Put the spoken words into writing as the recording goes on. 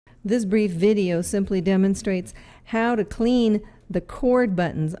This brief video simply demonstrates how to clean the Chord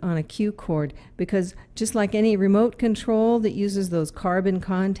buttons on a Qchord, because just like any remote control that uses those carbon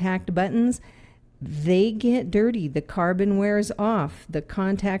contact buttons, they get dirty. The carbon wears off. The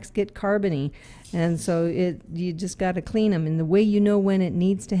contacts get carbony. And so you just got to clean them. And the way you know when it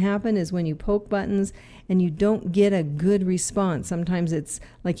needs to happen is when you poke buttons and you don't get a good response. Sometimes it's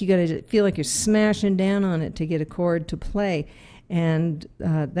like you got to feel like you're smashing down on it to get a chord to play. And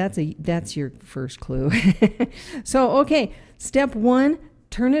that's your first clue. So, okay, step one,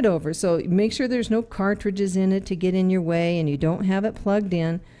 turn it over. So make sure there's no cartridges in it to get in your way and you don't have it plugged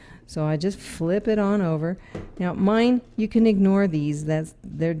in. So I just flip it on over. Now mine, you can ignore these.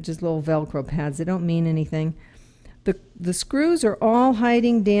 They're just little Velcro pads. They don't mean anything. The screws are all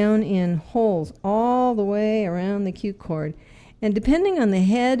hiding down in holes all the way around the Qchord. And depending on the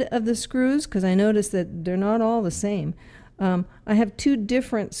head of the screws, because I noticed that they're not all the same, I have two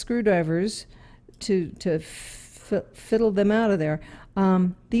different screwdrivers to fiddle them out of there.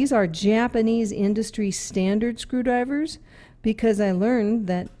 These are Japanese industry standard screwdrivers, because I learned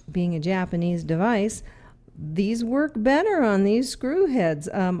that being a Japanese device, these work better on these screw heads.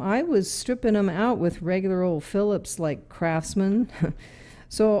 I was stripping them out with regular old Phillips like Craftsman.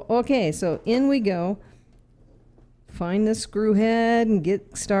 So, okay, so in we go. Find the screw head and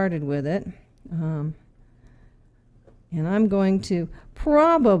get started with it. And I'm going to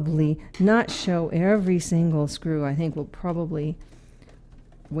probably not show every single screw. I think we'll probably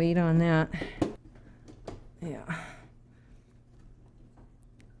wait on that. Yeah.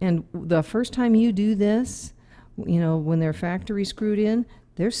 And the first time you do this, you know, when they're factory screwed in,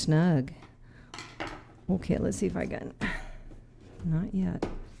 they're snug. Okay, let's see if I got it. Not yet.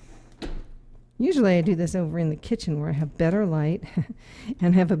 Usually I do this over in the kitchen where I have better light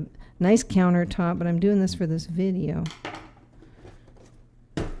and have a nice countertop, but I'm doing this for this video.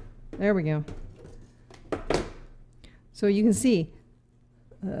 There we go. So you can see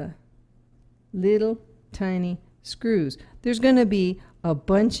little tiny screws. There's going to be a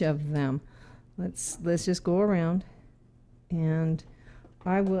bunch of them. Let's just go around, and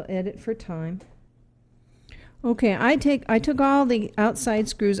I will edit for time. Okay, I took all the outside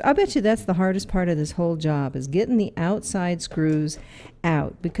screws. I bet you that's the hardest part of this whole job, is getting the outside screws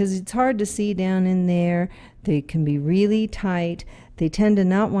out, because it's hard to see down in there. They can be really tight. They tend to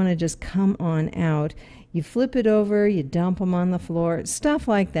not want to just come on out. You flip it over, you dump them on the floor, stuff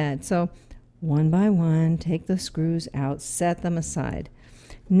like that. So one by one, take the screws out, set them aside.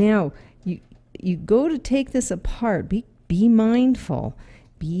 Now, you go to take this apart. Be mindful.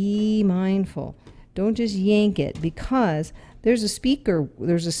 Be mindful. Don't just yank it, because there's a speaker,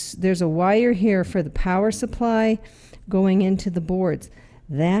 there's a wire here for the power supply going into the boards.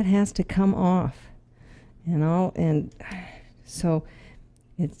 That has to come off. And so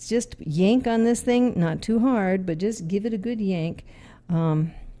it's just yank on this thing, not too hard, but just give it a good yank,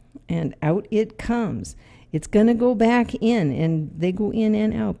 and out it comes. It's going to go back in, and they go in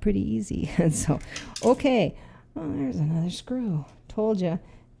and out pretty easy. And so, okay, well, there's another screw. Told you,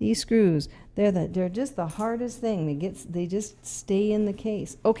 these screws, they're just the hardest thing. They just stay in the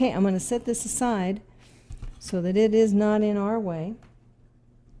case. Okay, I'm going to set this aside so that it is not in our way.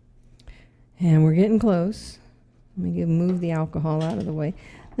 And we're getting close. Let me move the alcohol out of the way.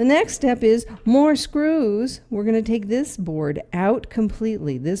 The next step is more screws. We're going to take this board out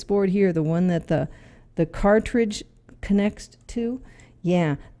completely. This board here, the one that the cartridge connects to,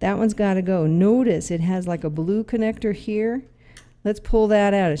 yeah, that one's got to go. Notice it has like a blue connector here. Let's pull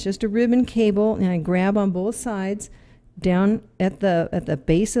that out. It's just a ribbon cable, and I grab on both sides down at the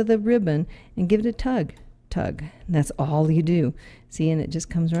base of the ribbon and give it a tug. Tug. And that's all you do. See, and it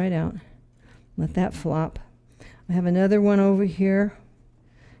just comes right out. Let that flop. I have another one over here.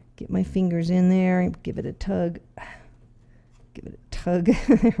 Get my fingers in there and give it a tug. Give it a tug.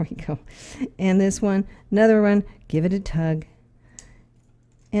 There we go. And this one, another one, give it a tug.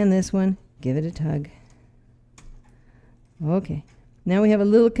 And this one, give it a tug. Okay. Now we have a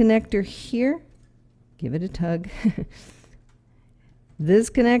little connector here. Give it a tug.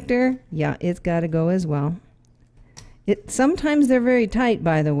 This connector, yeah, it's got to go as well. Sometimes they're very tight,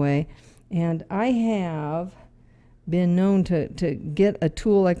 by the way. And I have been known to get a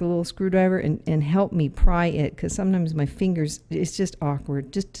tool like a little screwdriver and help me pry it, because sometimes my fingers, it's just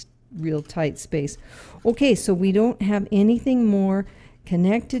awkward, just real tight space. Okay, so we don't have anything more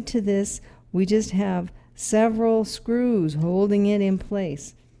connected to this. We just have several screws holding it in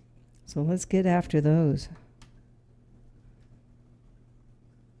place. So let's get after those.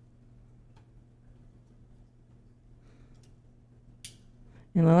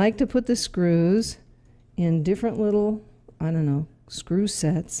 And I like to put the screws in different little, I don't know, screw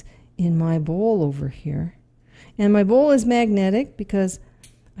sets in my bowl over here. And my bowl is magnetic because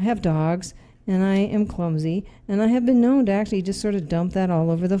I have dogs and I am clumsy, and I have been known to actually just sort of dump that all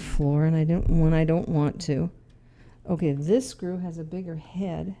over the floor, and I don't want to. Okay, this screw has a bigger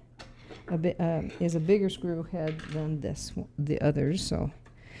head, is a bigger screw head than the others, so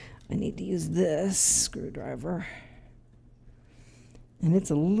I need to use this screwdriver. And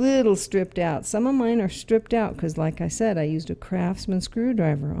it's a little stripped out. Some of mine are stripped out because, like I said, I used a Craftsman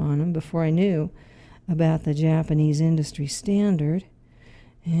screwdriver on them before I knew about the Japanese industry standard.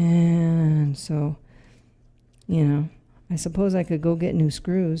 And so, you know, I suppose I could go get new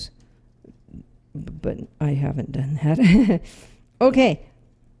screws, but I haven't done that. Okay,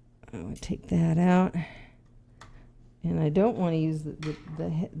 I'll take that out. And I don't want to use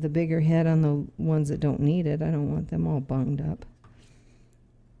the bigger head on the ones that don't need it. I don't want them all bunged up.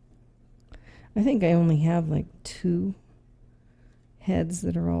 I think I only have like 2 heads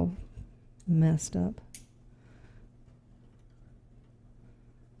that are all messed up.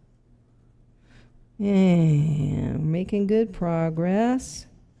 And we're making good progress.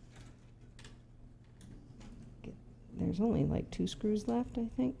 There's only like 2 screws left, I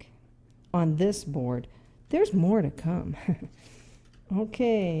think, on this board. There's more to come.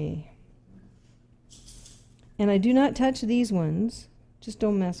 Okay. And I do not touch these ones. Just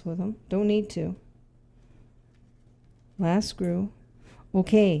don't mess with them. Don't need to. Last screw.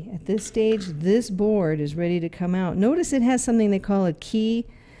 Okay, at this stage, this board is ready to come out. Notice it has something they call a key.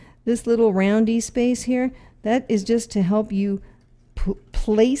 This little roundy space here, that is just to help you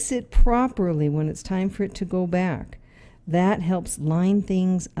place it properly when it's time for it to go back. That helps line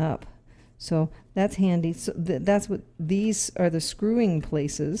things up. So that's handy. So that's what these are, the screwing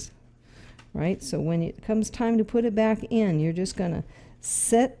places, right? So when it comes time to put it back in, you're just going to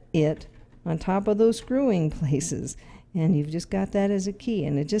set it on top of those screwing places. And you've just got that as a key.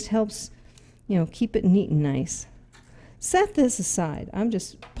 And it just helps, you know, keep it neat and nice. Set this aside. I'm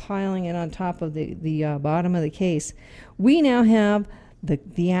just piling it on top of the bottom of the case. We now have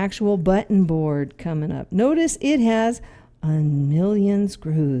the actual button board coming up. Notice it has 1,000,000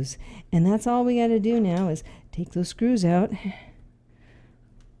 screws. And that's all we got to do now is take those screws out.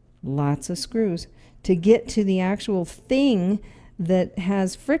 Lots of screws to get to the actual thing that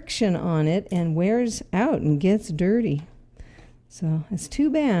has friction on it and wears out and gets dirty. So it's too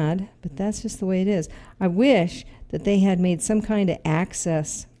bad, but that's just the way it is. I wish that they had made some kind of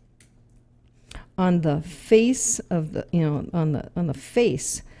access on the face of the, you know, on the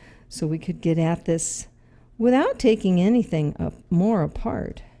face, so we could get at this without taking anything more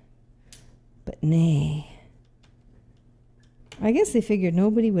apart. But nay. I guess they figured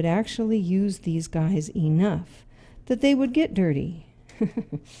nobody would actually use these guys enough that they would get dirty.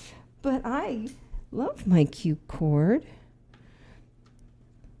 But I love my Qchord.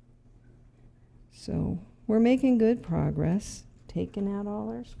 So we're making good progress, taking out all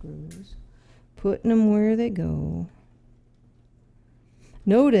our screws, putting them where they go.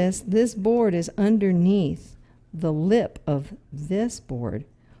 Notice this board is underneath the lip of this board.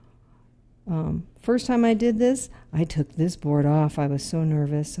 First time I did this, I took this board off. I was so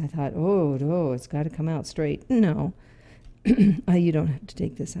nervous. I thought, oh, no, it's got to come out straight. No, you don't have to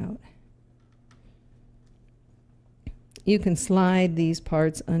take this out. You can slide these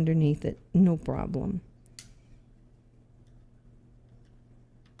parts underneath it, no problem.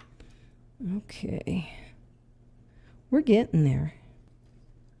 Okay, we're getting there.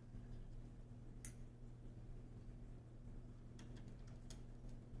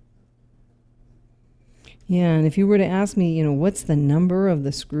 Yeah, and if you were to ask me, you know, what's the number of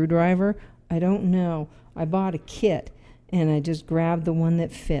the screwdriver, I don't know. I bought a kit, and I just grabbed the one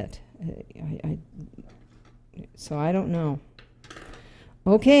that fit. So I don't know.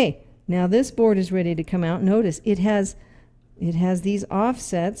 Okay, now this board is ready to come out. Notice it has these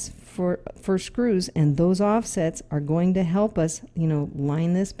offsets for screws, and those offsets are going to help us, you know,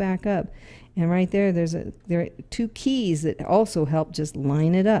 line this back up. And right there, there are 2 keys that also help just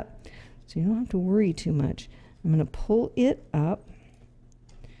line it up. So you don't have to worry too much. I'm going to pull it up.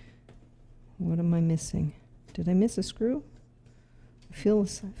 What am I missing? Did I miss a screw? It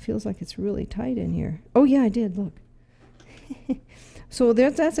feels like it's really tight in here. Oh yeah, I did, look. So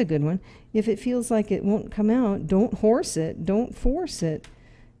that's a good one. If it feels like it won't come out, don't horse it, don't force it.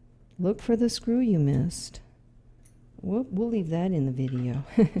 Look for the screw you missed. We'll leave that in the video.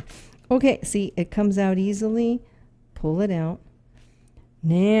 Okay, see, it comes out easily. Pull it out.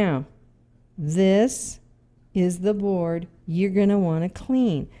 Now, this is the board you're going to want to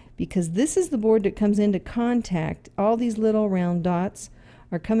clean, because this is the board that comes into contact. All these little round dots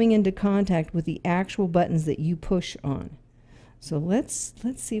are coming into contact with the actual buttons that you push on. So let's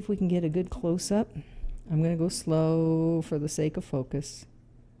see if we can get a good close-up. I'm going to go slow for the sake of focus.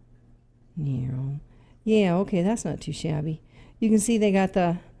 Yeah, okay, that's not too shabby. You can see they got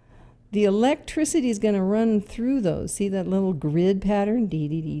the electricity is going to run through those. See that little grid pattern? Dee,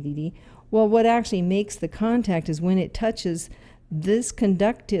 dee, dee, dee, dee. Well, what actually makes the contact is when it touches this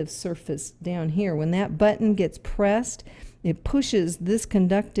conductive surface down here. When that button gets pressed, it pushes this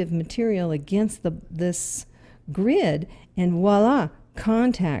conductive material against this grid, and voila,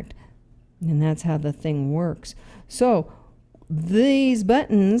 contact. And that's how the thing works. So these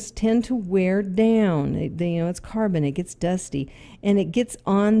buttons tend to wear down. It's carbon, it gets dusty, and it gets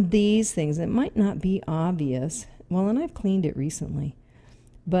on these things. It might not be obvious. Well, and I've cleaned it recently.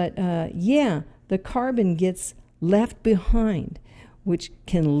 But yeah, the carbon gets left behind, which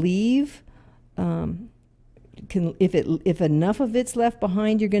can leave, if enough of it's left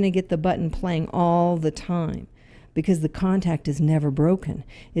behind, you're going to get the button playing all the time because the contact is never broken.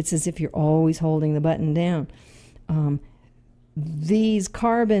 It's as if you're always holding the button down. These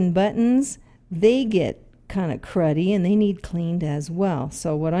carbon buttons, they get kind of cruddy and they need cleaned as well.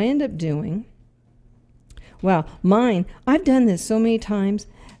 So what I end up doing, well, mine, I've done this so many times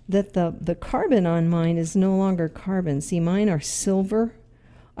that the carbon on mine is no longer carbon. See, mine are silver.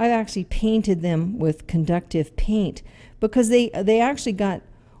 I've actually painted them with conductive paint because they actually got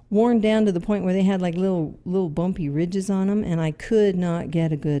worn down to the point where they had like little bumpy ridges on them, and I could not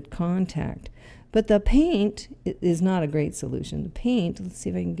get a good contact. But the paint is not a great solution. The paint, let's see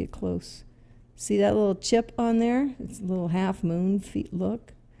if I can get close. See that little chip on there? It's a little half moon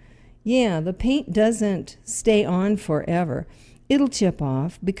look. Yeah, the paint doesn't stay on forever. It'll chip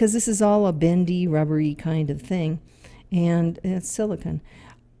off because this is all a bendy, rubbery kind of thing, and it's silicone.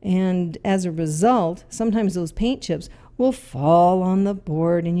 And as a result, sometimes those paint chips will fall on the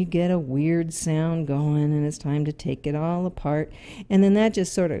board and you get a weird sound going, and it's time to take it all apart. And then that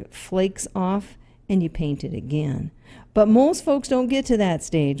just sort of flakes off and you paint it again. But most folks don't get to that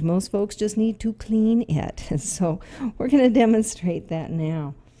stage. Most folks just need to clean it. So we're going to demonstrate that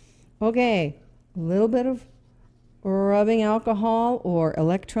now. Okay, a little bit of rubbing alcohol or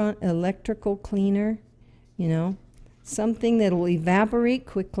electrical cleaner, something that will evaporate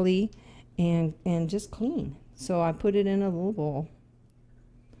quickly and just clean. So I put it in a little bowl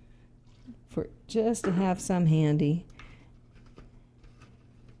for just to have some handy.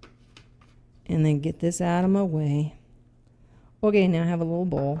 And then get this out of my way. Okay, now I have a little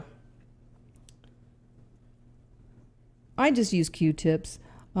bowl. I just use Q-tips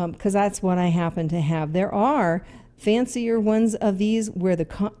because that's what I happen to have. There are fancier ones of these where the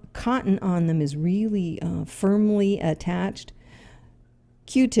cotton on them is really firmly attached.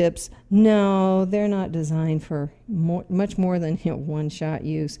 Q-tips, no, they're not designed for much more than one-shot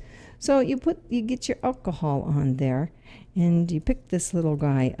use. So you get your alcohol on there, and you pick this little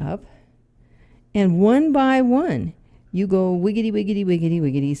guy up, and one by one, you go wiggity, wiggity, wiggity,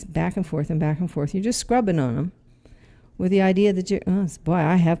 wiggity, back and forth and back and forth. You're just scrubbing on them with the idea that boy,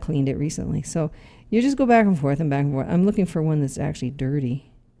 I have cleaned it recently. So you just go back and forth and back and forth. I'm looking for one that's actually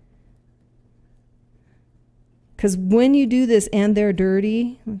dirty. Because when you do this and they're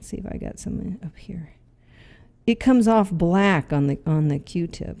dirty, let's see if I got some up here. It comes off black on the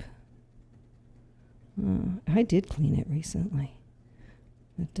Q-tip. I did clean it recently.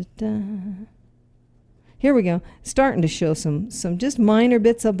 Here we go. Starting to show some just minor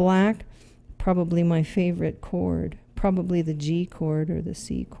bits of black. Probably my favorite chord. Probably the G chord or the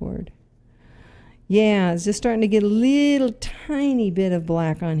C chord. Yeah, it's just starting to get a little tiny bit of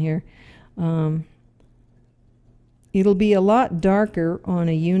black on here. It'll be a lot darker on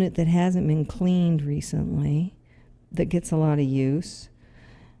a unit that hasn't been cleaned recently, that gets a lot of use.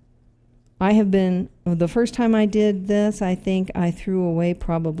 The first time I did this, I think I threw away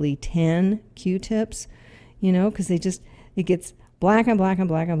probably 10 Q-tips, because it gets black and black and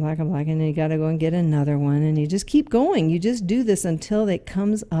black and black and black, and then you got to go and get another one, and you just keep going. You just do this until it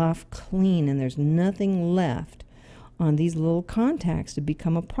comes off clean and there's nothing left on these little contacts to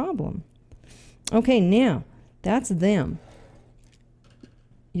become a problem. Okay, now that's them.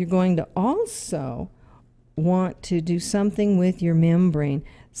 You're going to also want to do something with your membrane.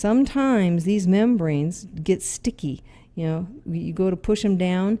 Sometimes these membranes get sticky. You go to push them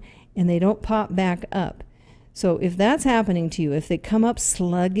down and they don't pop back up. So if that's happening to you, if they come up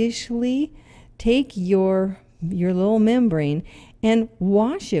sluggishly, take your little membrane and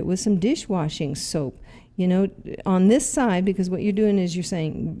wash it with some dishwashing soap. On this side, because what you're doing is you're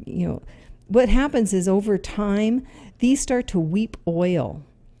saying, what happens is over time, these start to weep oil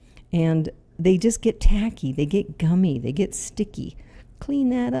and they just get tacky, they get gummy, they get sticky. Clean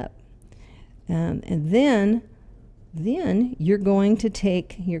that up. And then Then you're going to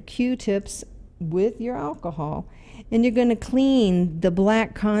take your Q-tips with your alcohol and you're going to clean the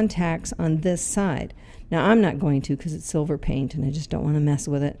black contacts on this side. Now I'm not going to because it's silver paint and I just don't want to mess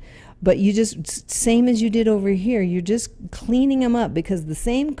with it. But you just, same as you did over here, you're just cleaning them up because the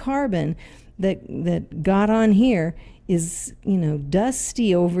same carbon that got on here is, you know,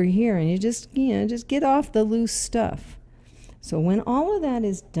 dusty over here, and you just get off the loose stuff. So when all of that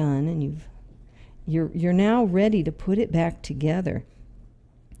is done and you're now ready to put it back together.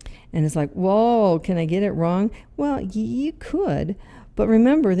 And it's like, whoa, can I get it wrong? Well, you could, but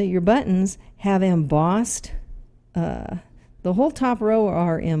remember that your buttons have embossed, the whole top row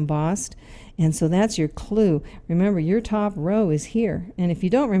are embossed, and so that's your clue. Remember, your top row is here, and if you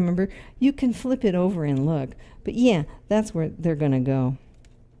don't remember, you can flip it over and look. But yeah, that's where they're going to go.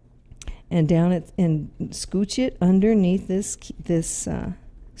 And down it, and scooch it underneath this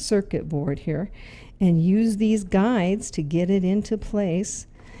circuit board here, and use these guides to get it into place,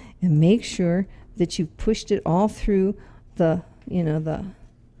 and make sure that you've pushed it all through the,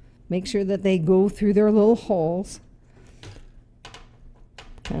 make sure that they go through their little holes.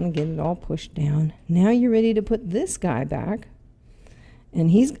 Kind of get it all pushed down. Now you're ready to put this guy back, and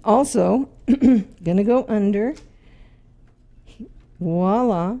he's also gonna go under.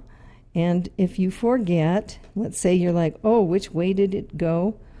 Voila. And if you forget, let's say you're like, oh, which way did it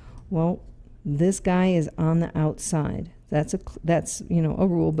go? Well, this guy is on the outside. That's a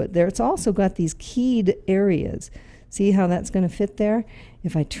rule, but there it's also got these keyed areas. See how that's going to fit there?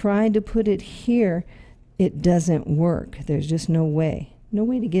 If I tried to put it here, it doesn't work. There's just no way. No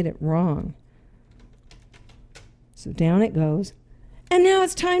way to get it wrong. So down it goes. And now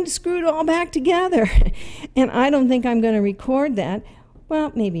it's time to screw it all back together. And I don't think I'm going to record that.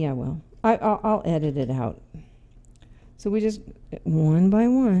 Well, maybe I will. I'll edit it out. So we just, one by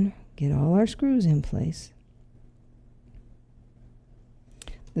one, get all our screws in place.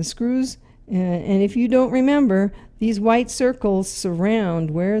 The screws, and if you don't remember, these white circles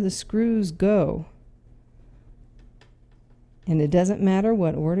surround where the screws go. And it doesn't matter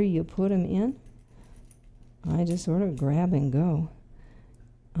what order you put them in. I just sort of grab and go.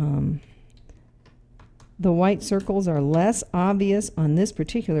 The white circles are less obvious on this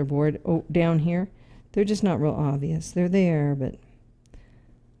particular board down here. They're just not real obvious. They're there, but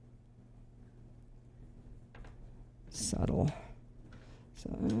subtle.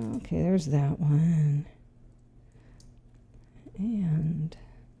 So, okay, there's that one. And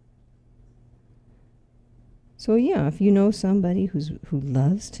so yeah, if you know somebody who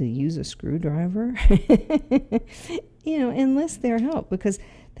loves to use a screwdriver, enlist their help, because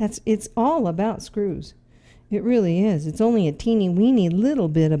it's all about screws. It really is. It's only a teeny weeny little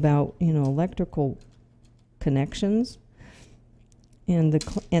bit about, electrical connections and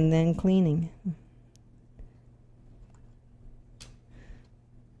then cleaning.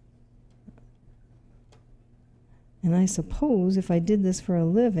 And I suppose if I did this for a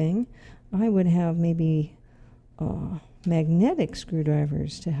living, I would have maybe magnetic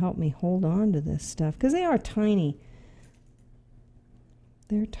screwdrivers to help me hold on to this stuff, because they are tiny.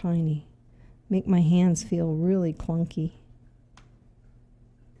 They're tiny. Make my hands feel really clunky.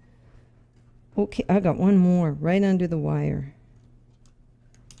 Okay, I got one more right under the wire.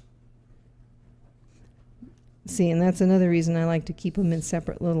 See, and that's another reason I like to keep them in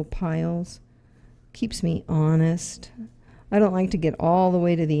separate little piles. Keeps me honest. I don't like to get all the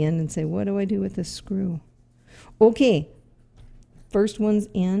way to the end and say, what do I do with this screw? Okay, first one's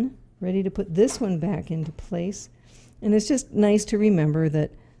in, ready to put this one back into place. And it's just nice to remember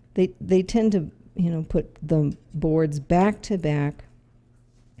that they tend to, put the boards back to back.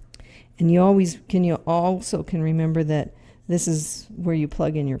 And you also can remember that this is where you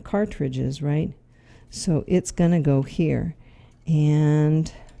plug in your cartridges, right? So it's going to go here.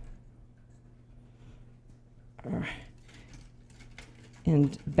 And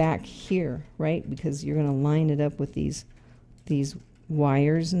back here, right? Because you're going to line it up with these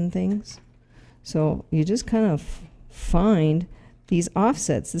wires and things. So you just kind of find these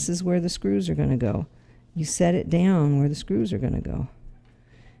offsets. This is where the screws are going to go. You set it down where the screws are going to go.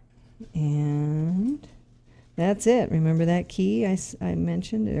 And that's it. Remember that key I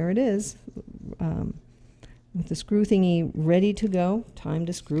mentioned? There it is. With the screw thingy ready to go, time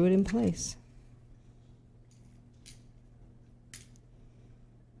to screw it in place.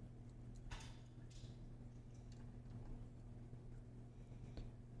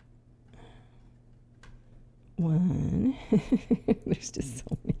 One. There's just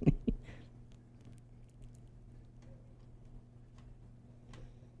so many.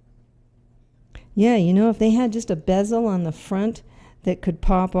 Yeah, if they had just a bezel on the front, that could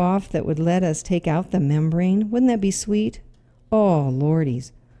pop off that would let us take out the membrane? Wouldn't that be sweet? Oh,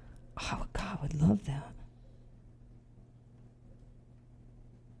 Lordies. Oh, God, I would love that.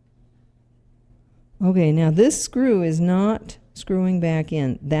 Okay, now this screw is not screwing back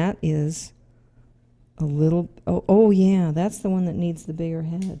in. That is a little... Oh, yeah, that's the one that needs the bigger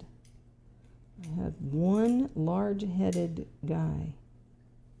head. I had one large-headed guy.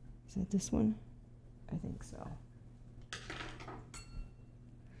 Is that this one? I think so.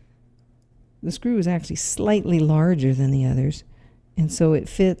 The screw is actually slightly larger than the others, and so it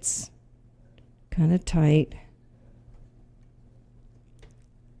fits kind of tight.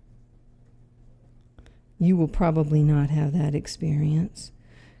 You will probably not have that experience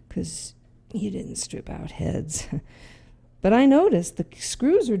because you didn't strip out heads. But I noticed the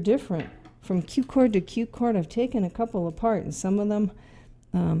screws are different from Qchord to Qchord. I've taken a couple apart, and some of them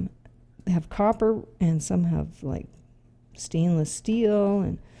have copper and some have like stainless steel,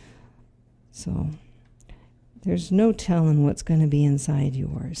 and so there's no telling what's going to be inside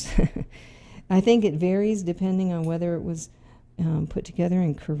yours. I think it varies depending on whether it was put together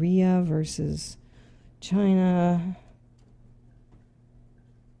in Korea versus China.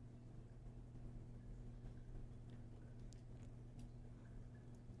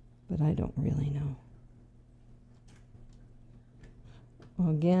 But I don't really know. Well,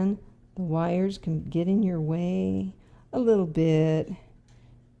 again, the wires can get in your way a little bit.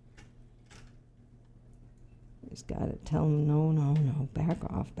 Just got to tell them, no, no, no, back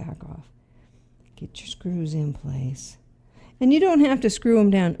off, back off. Get your screws in place. And you don't have to screw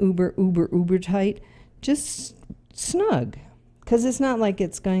them down uber tight. Just snug, because it's not like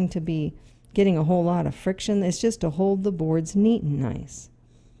it's going to be getting a whole lot of friction. It's just to hold the boards neat and nice.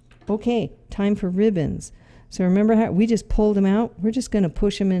 Okay, time for ribbons. So remember how we just pulled them out? We're just going to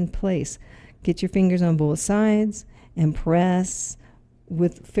push them in place. Get your fingers on both sides and press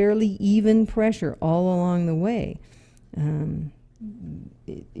with fairly even pressure all along the way.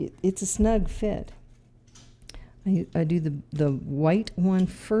 It's a snug fit. I do the white one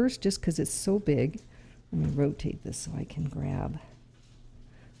first just because it's so big. Let me rotate this so I can grab.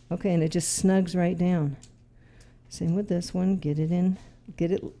 Okay, and it just snugs right down. Same with this one. Get it in,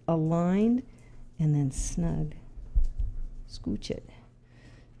 get it aligned, and then snug. Scooch it.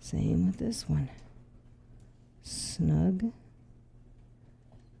 Same with this one. Snug.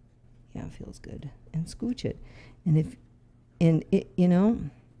 Yeah, it feels good. And scooch it. And it, you know,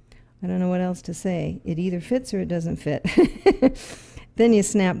 I don't know what else to say. It either fits or it doesn't fit. Then you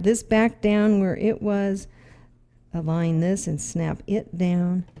snap this back down where it was, align this and snap it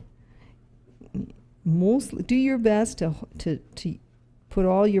down. Mostly, do your best to put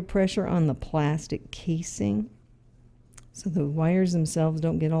all your pressure on the plastic casing so the wires themselves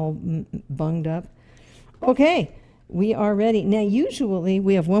don't get all bunged up. Okay, we are ready. Now, usually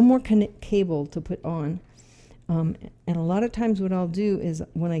we have one more cable to put on. And a lot of times what I'll do is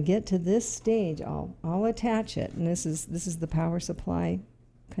when I get to this stage, I'll attach it. And this is the power supply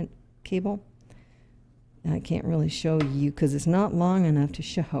cable. I can't really show you because it's not long enough to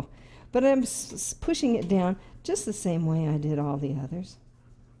show. But I'm pushing it down just the same way I did all the others.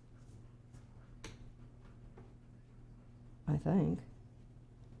 I think.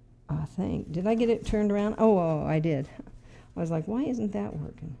 Did I get it turned around? Oh, I did. I was like, why isn't that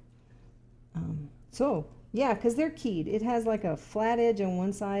working? Yeah, because they're keyed. It has like a flat edge on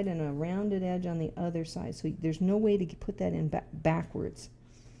one side and a rounded edge on the other side. So there's no way to put that in backwards.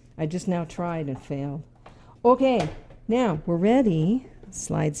 I just now tried and failed. Okay, now we're ready.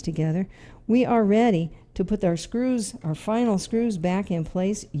 Slides together. We are ready to put our screws, our final screws, back in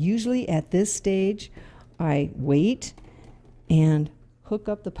place. Usually at this stage, I wait and hook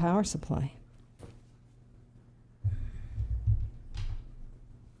up the power supply.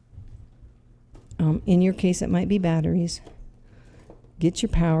 In your case, it might be batteries. Get your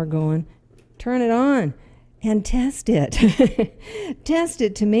power going. Turn it on and test it. Test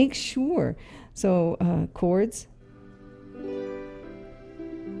it to make sure. So, cords.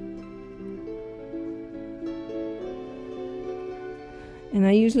 And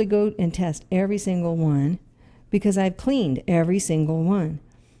I usually go and test every single one because I've cleaned every single one.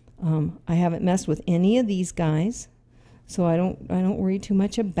 I haven't messed with any of these guys, so I don't worry too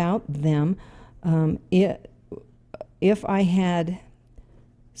much about them. If I had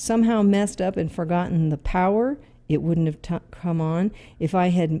somehow messed up and forgotten the power, it wouldn't have come on. If I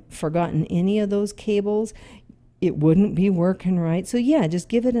had forgotten any of those cables, it wouldn't be working right. So yeah, just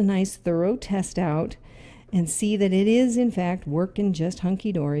give it a nice thorough test out and see that it is in fact working just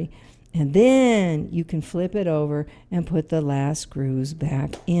hunky-dory. And then you can flip it over and put the last screws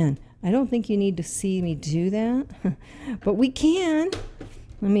back in. I don't think you need to see me do that, but we can.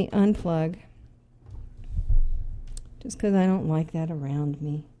 Let me unplug, just because I don't like that around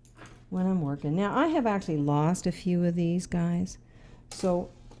me when I'm working. Now, I have actually lost a few of these guys, so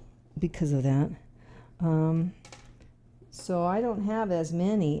because of that. So I don't have as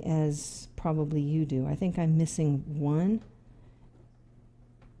many as probably you do. I think I'm missing one.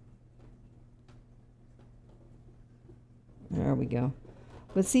 There we go.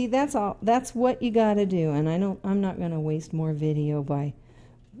 But see, that's all. That's what you got to do. And I'm not going to waste more video by,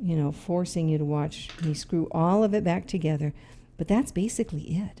 forcing you to watch me screw all of it back together. But that's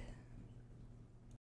basically it.